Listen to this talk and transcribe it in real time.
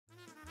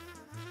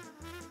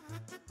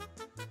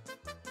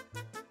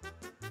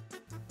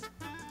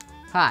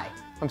Hi,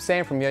 I'm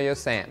Sam from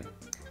YoYoSam.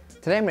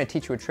 Today I'm going to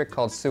teach you a trick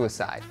called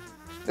suicide.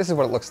 This is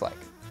what it looks like.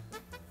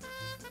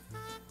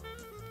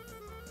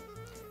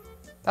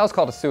 That was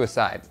called a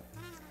suicide.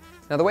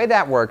 Now the way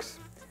that works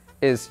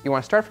is you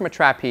want to start from a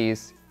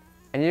trapeze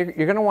and you're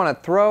going to want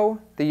to throw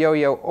the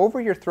yo-yo over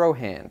your throw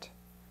hand.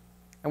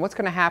 And what's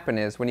going to happen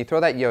is when you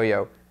throw that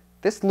yo-yo,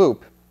 this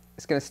loop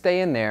is going to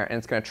stay in there and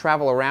it's going to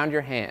travel around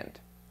your hand.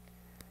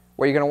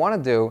 What you're going to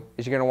want to do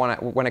is you're going to want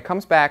to, when it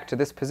comes back to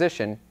this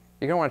position,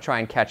 you're going to want to try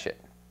and catch it.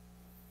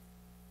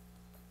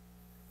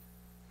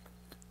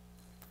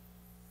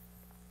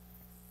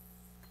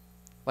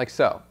 Like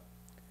so.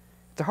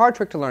 It's a hard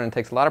trick to learn and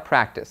takes a lot of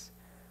practice,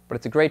 but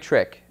it's a great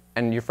trick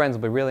and your friends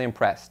will be really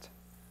impressed.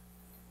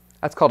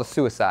 That's called a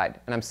suicide,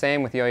 and I'm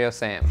Sam with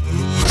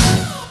YoYoSam.